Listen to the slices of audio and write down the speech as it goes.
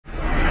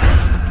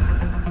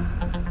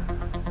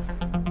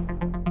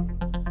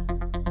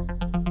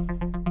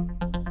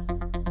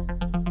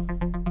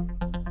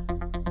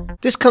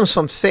This comes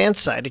from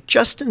Fanside.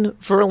 Justin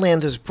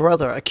Verlander's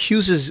brother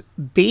accuses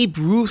Babe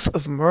Ruth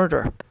of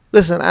murder.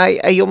 Listen, I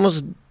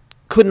almost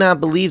could not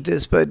believe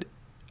this, but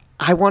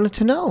I wanted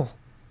to know.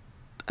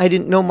 I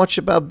didn't know much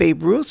about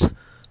Babe Ruth,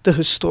 the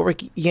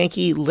historic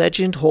Yankee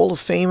legend, Hall of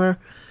Famer.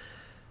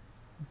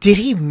 Did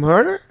he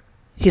murder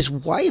his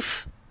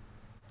wife?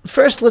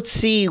 First, let's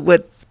see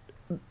what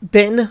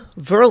Ben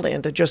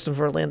Verlander, Justin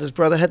Verlander's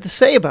brother, had to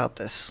say about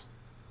this,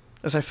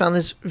 as I found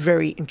this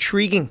very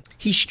intriguing.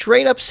 He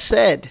straight up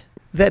said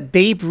that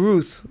Babe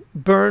Ruth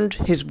burned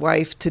his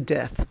wife to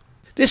death.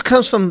 This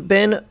comes from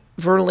Ben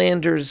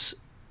Verlander's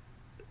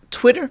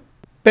Twitter.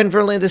 Ben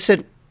Verlander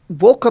said,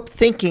 "Woke up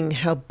thinking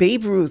how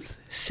Babe Ruth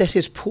set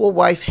his poor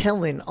wife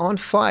Helen on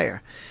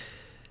fire.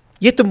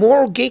 Yet the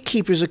moral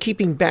gatekeepers are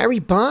keeping Barry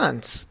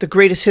Bonds, the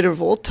greatest hitter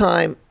of all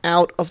time,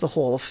 out of the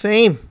Hall of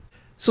Fame."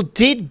 So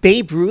did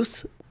Babe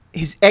Ruth,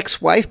 his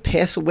ex-wife,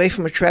 pass away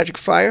from a tragic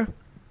fire?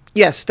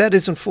 Yes, that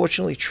is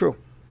unfortunately true.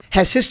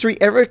 Has history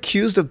ever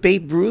accused of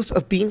Babe Ruth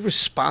of being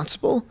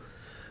responsible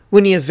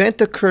when the event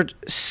occurred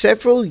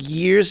several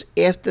years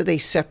after they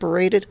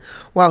separated,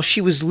 while she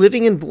was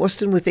living in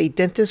Boston with a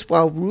dentist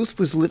while Ruth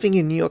was living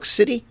in New York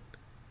City?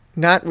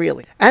 Not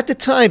really. At the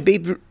time,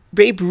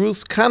 Babe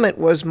Ruth's comment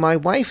was, "My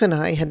wife and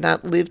I had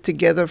not lived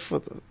together for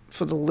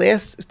the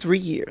last 3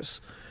 years.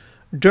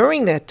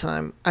 During that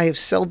time, I have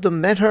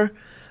seldom met her.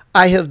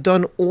 I have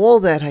done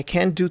all that I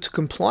can do to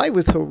comply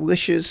with her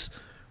wishes.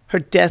 Her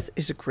death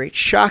is a great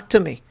shock to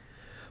me."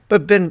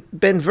 But Ben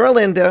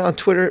Verlander on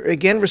Twitter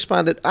again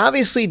responded,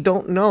 "Obviously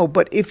don't know,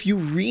 but if you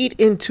read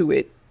into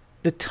it,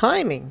 the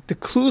timing, the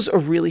clues are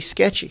really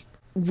sketchy."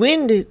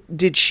 When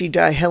did she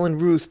die, Helen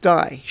Ruth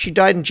die? She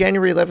died on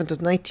January 11th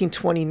of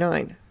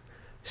 1929.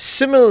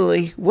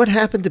 Similarly, what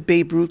happened to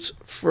Babe Ruth's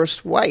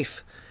first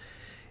wife?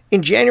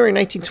 In January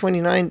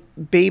 1929,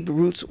 Babe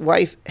Ruth's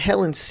wife,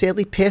 Helen,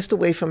 sadly passed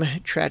away from a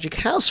tragic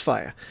house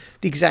fire.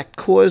 The exact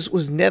cause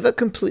was never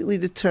completely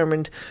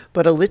determined,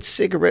 but a lit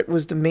cigarette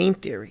was the main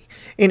theory.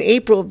 In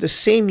April of the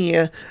same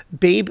year,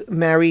 Babe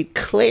married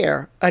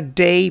Claire a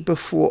day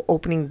before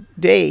opening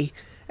day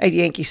at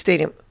Yankee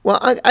Stadium. Well,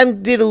 I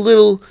did a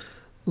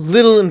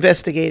little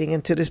investigating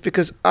into this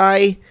because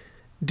I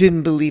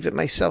didn't believe it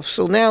myself.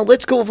 So now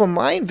let's go over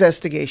my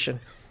investigation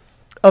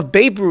of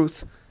Babe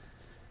Ruth.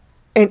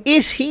 And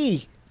is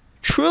he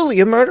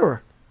truly a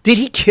murderer? Did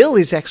he kill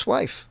his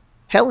ex-wife,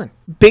 Helen?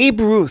 Babe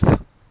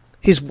Ruth,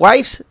 his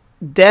wife's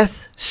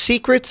death,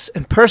 secrets,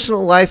 and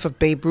personal life of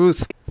Babe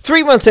Ruth.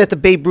 3 months after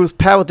Babe Ruth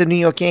powered the New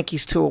York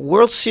Yankees to a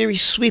World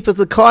Series sweep of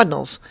the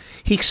Cardinals,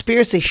 he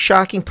experienced a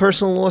shocking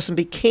personal loss and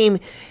became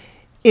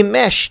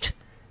enmeshed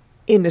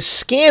in the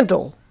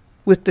scandal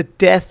with the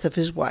death of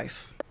his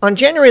wife. On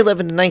January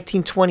 11,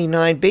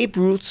 1929, Babe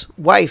Ruth's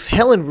wife,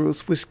 Helen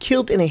Ruth, was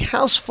killed in a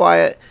house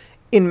fire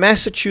in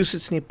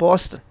Massachusetts near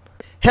Boston.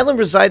 Helen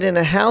resided in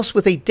a house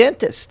with a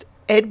dentist,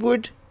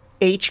 Edward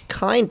H.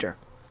 Kinder.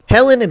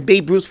 Helen and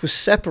Babe Ruth were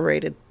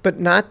separated, but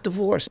not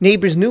divorced.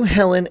 Neighbors knew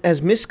Helen as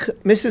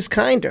Mrs.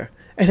 Kinder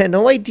and had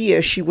no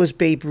idea she was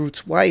Babe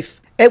Ruth's wife.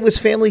 Edward's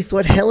family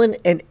thought Helen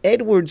and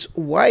Edward's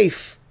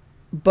wife,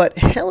 but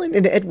Helen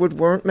and Edward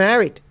weren't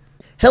married.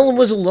 Helen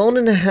was alone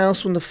in the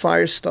house when the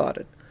fire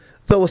started,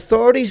 though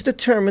authorities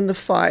determined the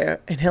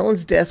fire and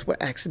Helen's death were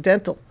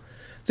accidental.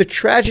 The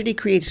tragedy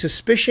created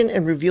suspicion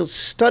and revealed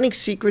stunning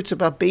secrets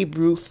about Babe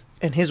Ruth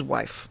and his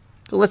wife.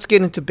 So let's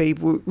get into Babe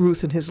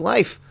Ruth and his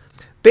life.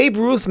 Babe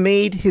Ruth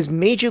made his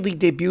major league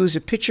debut as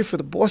a pitcher for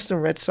the Boston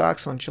Red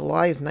Sox on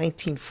July of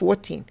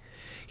 1914.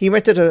 He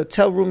rented a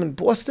hotel room in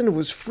Boston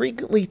and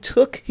frequently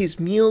took his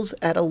meals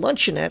at a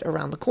luncheonette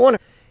around the corner.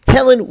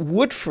 Helen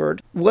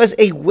Woodford was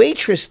a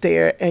waitress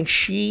there, and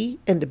she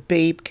and the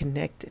Babe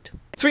connected.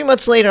 3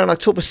 months later, on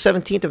October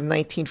 17th of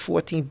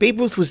 1914, Babe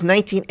Ruth was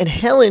 19 and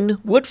Helen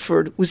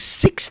Woodford was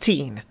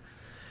 16.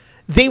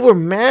 They were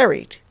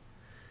married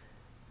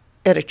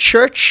at a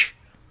church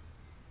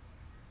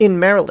in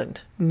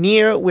Maryland,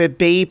 near where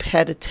Babe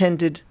had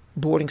attended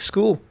boarding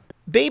school.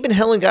 Babe and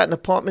Helen got an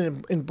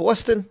apartment in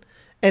Boston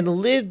and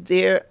lived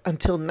there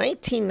until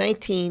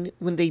 1919,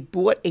 when they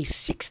bought a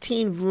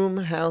 16-room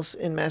house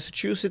in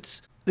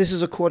Massachusetts. This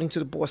is according to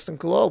the Boston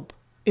Globe.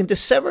 In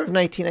December of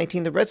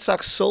 1919, the Red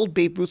Sox sold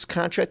Babe Ruth's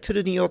contract to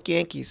the New York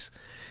Yankees.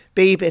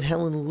 Babe and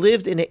Helen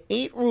lived in an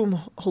 8-room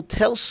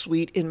hotel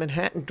suite in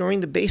Manhattan during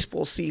the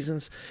baseball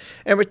seasons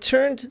and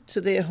returned to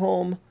their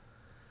home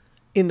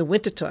in the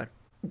wintertime.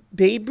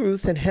 Babe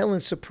Ruth and Helen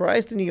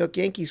surprised the New York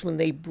Yankees when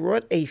they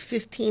brought a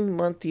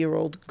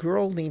 15-month-old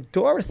girl named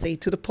Dorothy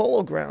to the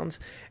Polo Grounds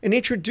and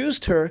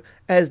introduced her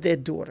as their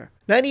daughter.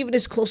 Not even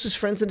his closest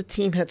friends on the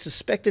team had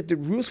suspected that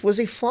Ruth was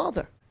a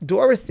father.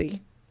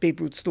 Dorothy,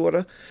 Babe Ruth's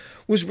daughter,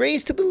 was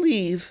raised to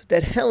believe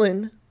that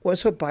Helen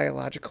was her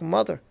biological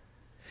mother.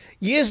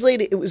 Years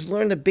later, it was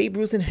learned that Babe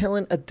Ruth and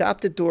Helen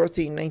adopted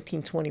Dorothy in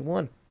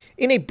 1921.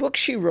 In a book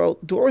she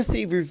wrote,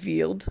 Dorothy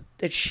revealed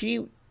that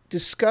she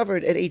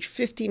discovered at age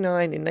 59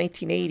 in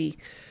 1980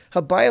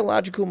 Her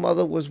biological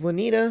mother was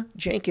Juanita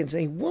Jenkins,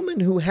 a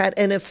woman who had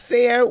an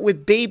affair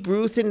with Babe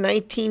Ruth in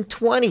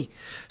 1920.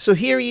 So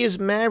here he is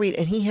married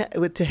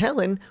and to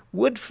Helen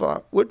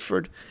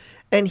Woodford,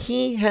 and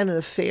he had an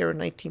affair in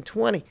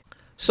 1920.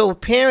 So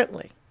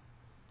apparently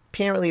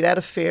that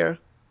affair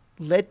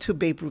led to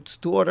Babe Ruth's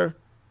daughter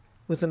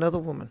with another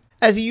woman.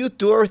 As a youth,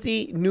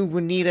 Dorothy knew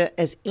Juanita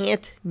as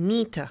Aunt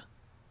Nita,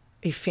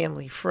 a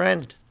family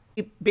friend.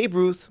 Babe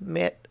Ruth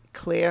met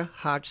Claire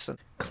Hodgson.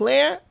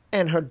 Claire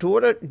and her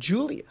daughter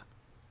Julia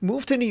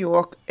moved to New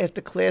York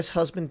after Claire's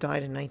husband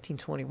died in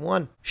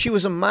 1921. She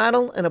was a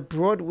model and a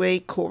Broadway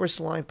chorus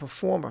line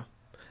performer.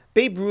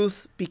 Babe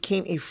Ruth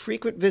became a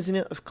frequent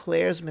visitor of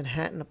Claire's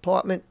Manhattan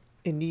apartment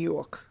in New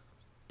York.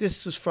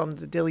 This was from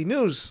the Daily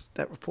News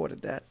that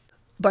reported that.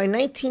 By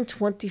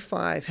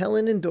 1925,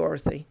 Helen and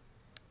Dorothy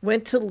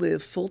went to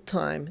live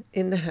full-time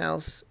in the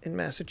house in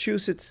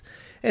Massachusetts,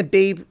 and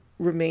Babe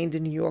remained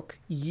in New York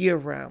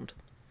year-round.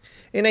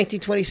 In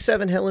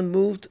 1927, Helen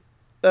moved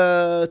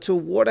to a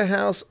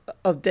Waterhouse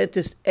of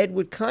dentist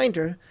Edward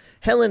Kinder.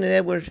 Helen and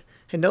Edward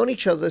had known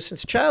each other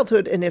since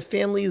childhood, and their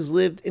families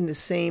lived in the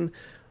same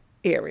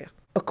area.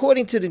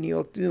 According to the New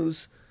York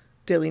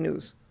Daily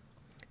News,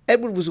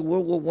 Edward was a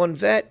World War I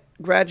vet,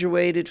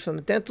 graduated from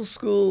the dental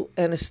school,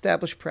 and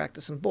established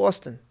practice in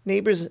Boston.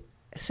 Neighbors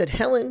said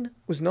Helen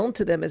was known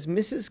to them as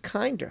Mrs.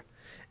 Kinder,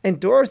 and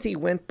Dorothy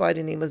went by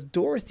the name of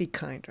Dorothy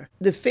Kinder.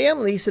 The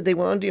family said they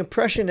were under the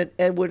impression that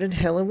Edward and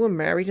Helen were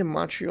married in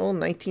Montreal in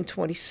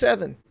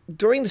 1927.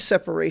 During the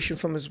separation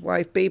from his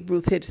wife, Babe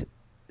Ruth hit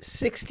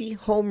 60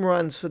 home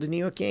runs for the New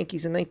York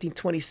Yankees in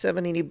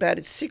 1927, and he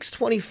batted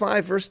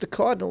 .625 versus the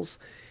Cardinals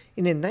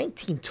in the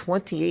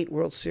 1928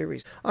 World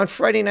Series. On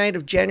Friday night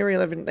of January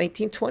 11,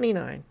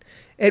 1929,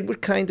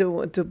 Edward Kinder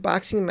went to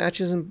boxing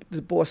matches in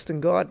the Boston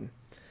Garden.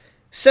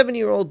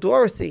 7-year-old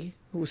Dorothy,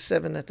 who was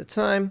 7 at the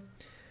time,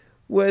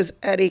 was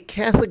at a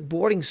Catholic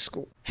boarding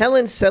school.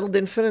 Helen settled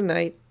in for the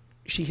night.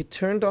 She had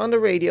turned on the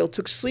radio,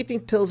 took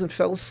sleeping pills, and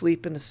fell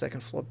asleep in the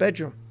second-floor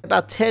bedroom.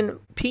 About 10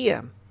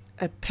 p.m.,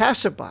 a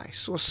passerby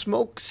saw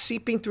smoke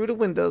seeping through the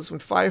windows when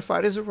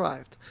firefighters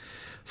arrived.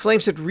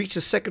 Flames had reached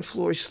the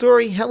second-floor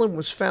story. Helen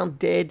was found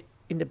dead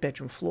in the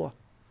bedroom floor.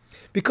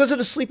 Because of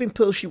the sleeping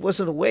pills, she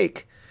wasn't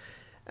awake,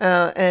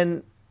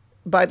 and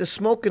by the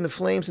smoke and the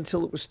flames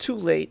until it was too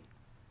late.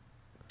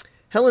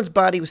 Helen's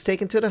body was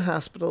taken to the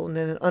hospital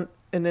and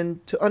then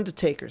to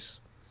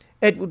undertakers.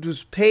 Edward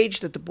was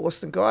paged at the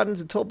Boston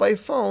Gardens and told by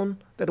phone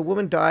that a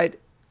woman died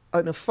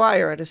in a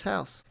fire at his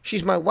house.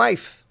 "She's my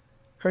wife.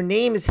 Her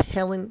name is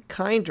Helen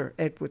Kinder,"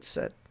 Edward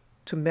said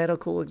to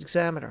medical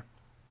examiner.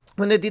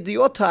 When they did the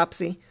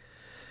autopsy,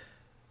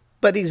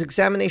 but his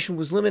examination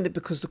was limited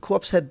because the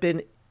corpse had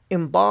been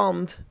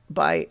embalmed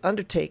by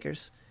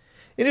undertakers,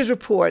 in his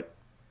report,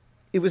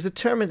 it was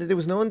determined that there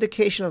was no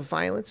indication of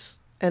violence,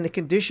 and the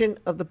condition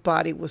of the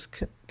body was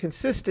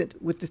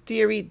consistent with the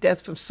theory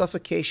death from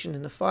suffocation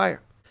in the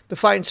fire. The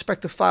fire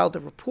inspector filed a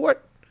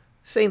report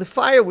saying the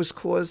fire was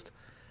caused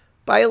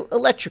by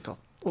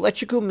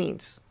electrical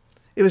means.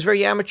 It was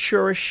very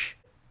amateur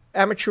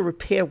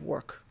repair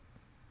work.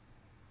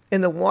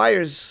 And the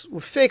wires were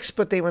fixed,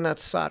 but they were not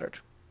soldered.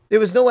 There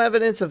was no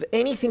evidence of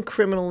anything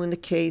criminal in the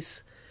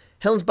case.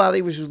 Helen's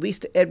body was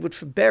released to Edward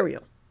for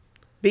burial.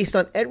 Based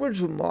on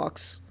Edward's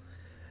remarks,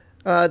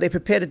 they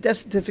prepared a death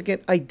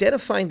certificate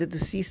identifying the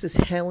deceased as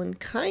Helen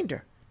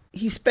Kinder.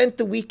 He spent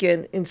the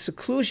weekend in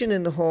seclusion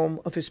in the home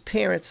of his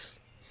parents,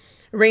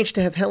 arranged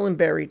to have Helen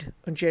buried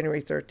on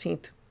January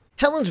 13th.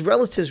 Helen's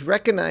relatives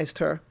recognized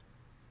her,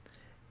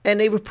 and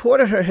they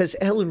reported her as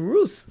Helen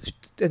Ruth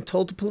and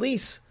told the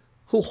police,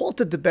 who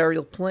halted the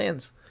burial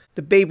plans.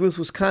 The Babe Ruth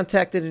was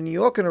contacted in New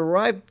York and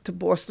arrived to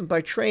Boston by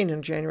train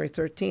on January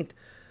 13th.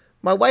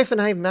 "My wife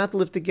and I have not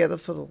lived together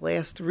for the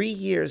last 3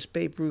 years,"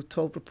 Babe Ruth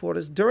told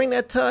reporters. "During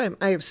that time,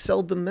 I have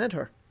seldom met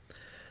her.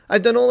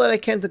 I've done all that I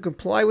can to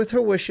comply with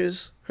her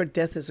wishes. Her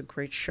death is a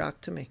great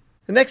shock to me."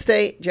 The next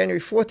day, January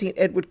 14th,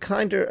 Edward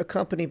Kinder,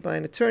 accompanied by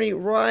an attorney,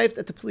 arrived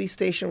at the police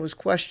station and was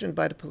questioned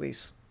by the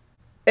police.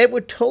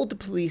 Edward told the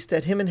police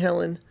that him and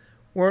Helen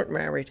weren't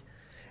married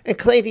and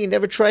claimed he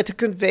never tried to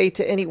convey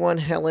to anyone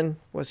Helen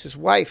was his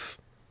wife,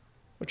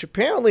 which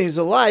apparently is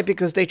a lie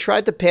because they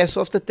tried to pass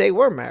off that they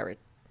were married.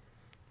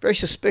 Very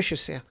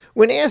suspicious here.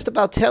 When asked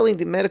about telling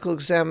the medical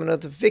examiner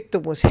the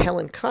victim was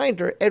Helen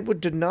Kinder, Edward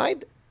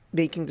denied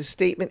making the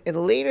statement and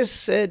later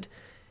said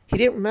he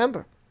didn't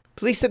remember.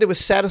 Police said they were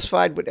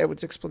satisfied with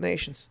Edward's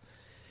explanations.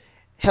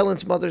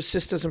 Helen's mother,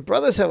 sisters, and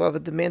brothers, however,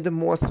 demanded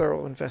more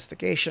thorough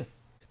investigation.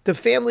 The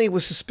family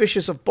was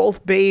suspicious of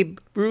both Babe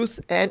Ruth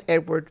and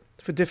Edward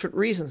for different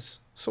reasons.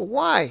 So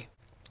why?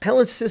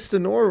 Helen's sister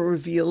Nora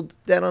revealed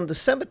that on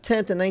December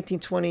 10th,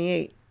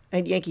 1928,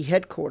 at Yankee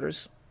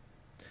headquarters,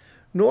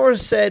 Nora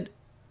said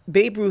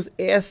Babe Ruth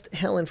asked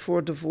Helen for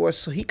a divorce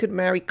so he could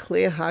marry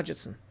Claire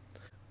Hodgson.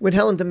 When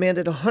Helen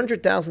demanded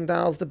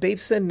 $100,000, the Babe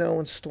said no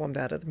and stormed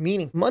out of the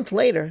meeting. A month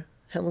later,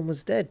 Helen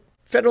was dead.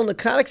 Federal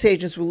narcotics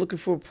agents were looking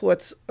for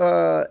reports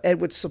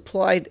Edward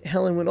supplied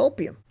Helen with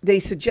opium. They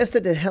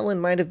suggested that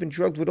Helen might have been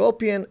drugged with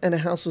opium and the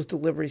house was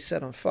deliberately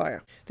set on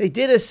fire. They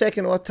did a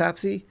second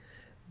autopsy.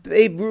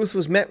 Babe Ruth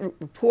was met with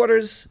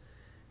reporters.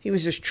 He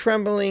was just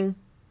trembling,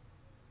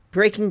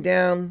 breaking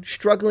down,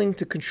 struggling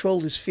to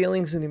control his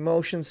feelings and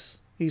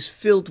emotions. He was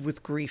filled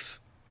with grief.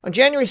 On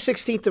January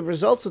 16th, the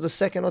results of the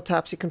second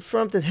autopsy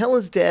confirmed that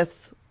Helen's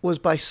death was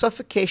by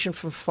suffocation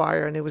from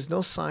fire and there was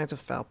no signs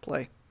of foul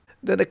play.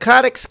 The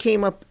narcotics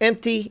came up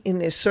empty in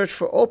their search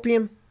for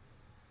opium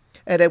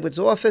at Edward's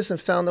office and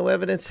found no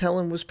evidence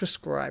Helen was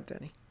prescribed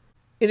any.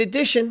 In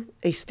addition,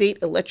 a state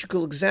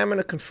electrical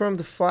examiner confirmed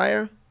the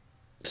fire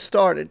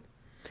started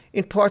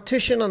in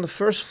partition on the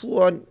first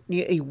floor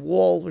near a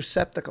wall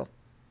receptacle.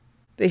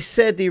 They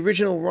said the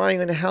original wiring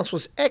in the house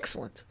was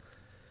excellent,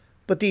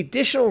 but the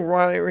additional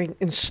wiring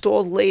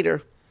installed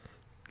later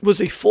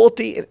was a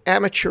faulty and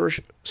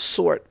amateurish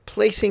sort,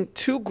 placing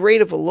too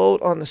great of a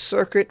load on the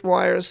circuit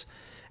wires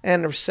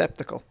and the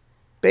receptacle.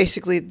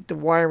 Basically, the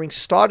wiring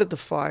started the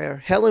fire.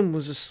 Helen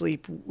was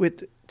asleep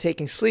with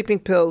taking sleeping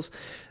pills.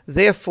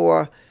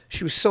 Therefore,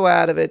 she was so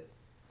out of it,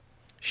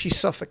 she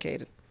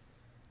suffocated.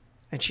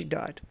 And she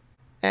died.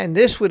 And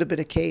this would have been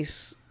a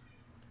case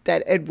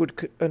that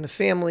Edward and the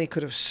family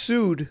could have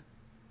sued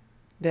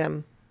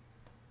them.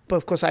 But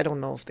of course, I don't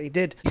know if they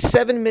did. A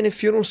 7-minute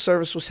funeral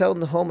service was held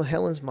in the home of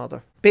Helen's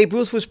mother. Babe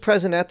Ruth was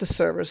present at the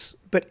service,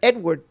 but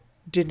Edward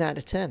did not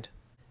attend.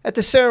 At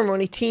the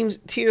ceremony,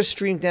 tears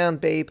streamed down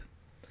Babe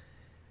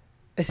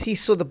as he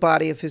saw the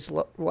body of his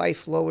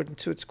wife lowered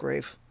into its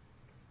grave.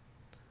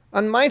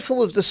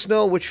 Unmindful of the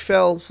snow which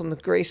fell from the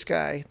gray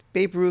sky,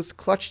 Babe Ruth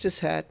clutched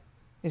his hat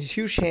in his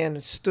huge hand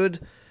and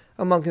stood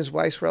among his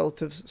wife's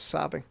relatives,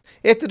 sobbing.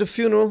 After the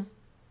funeral,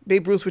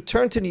 Babe Ruth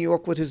returned to New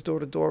York with his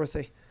daughter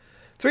Dorothy.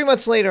 3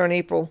 months later, in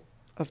April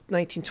of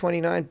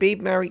 1929,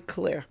 Babe married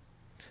Claire.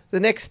 The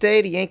next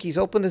day, the Yankees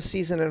opened the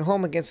season at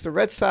home against the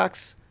Red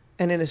Sox,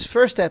 and in his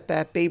first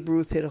at-bat, Babe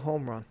Ruth hit a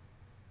home run.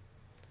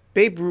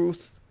 Babe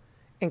Ruth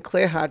and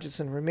Claire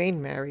Hodgson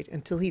remained married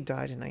until he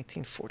died in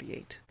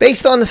 1948.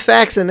 Based on the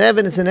facts and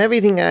evidence and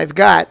everything I've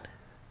got,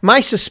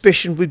 my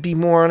suspicion would be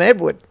more on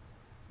Edward.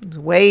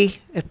 The way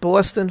at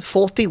Boston,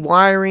 faulty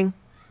wiring,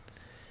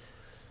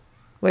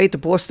 way at the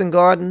Boston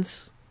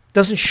Gardens,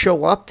 doesn't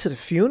show up to the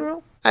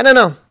funeral. I don't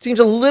know. Seems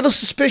a little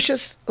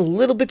suspicious, a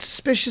little bit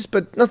suspicious,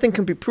 but nothing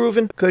can be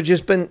proven. Could have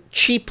just been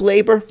cheap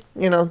labor.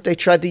 You know, they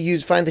tried to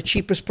find the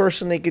cheapest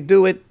person they could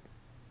do it.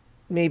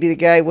 Maybe the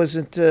guy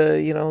wasn't,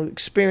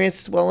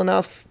 experienced well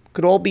enough.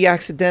 Could all be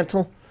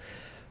accidental.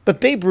 But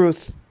Babe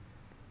Ruth,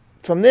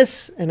 from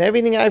this and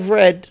everything I've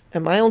read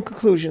and my own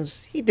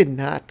conclusions, he did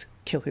not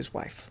kill his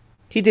wife.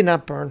 He did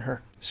not burn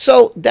her.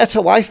 So that's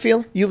how I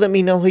feel. You let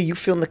me know how you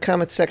feel in the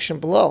comment section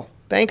below.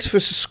 Thanks for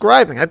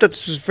subscribing. I thought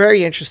this was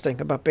very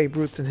interesting about Babe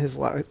Ruth and his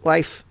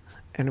life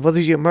and whether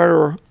he's a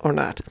murderer or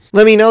not.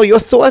 Let me know your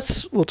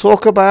thoughts. We'll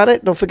talk about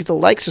it. Don't forget to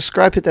like,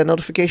 subscribe, hit that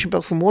notification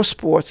bell for more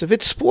sports. If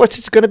it's sports,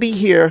 it's going to be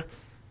here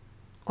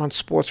on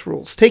Sports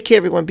Rules. Take care,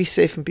 everyone. Be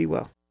safe and be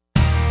well.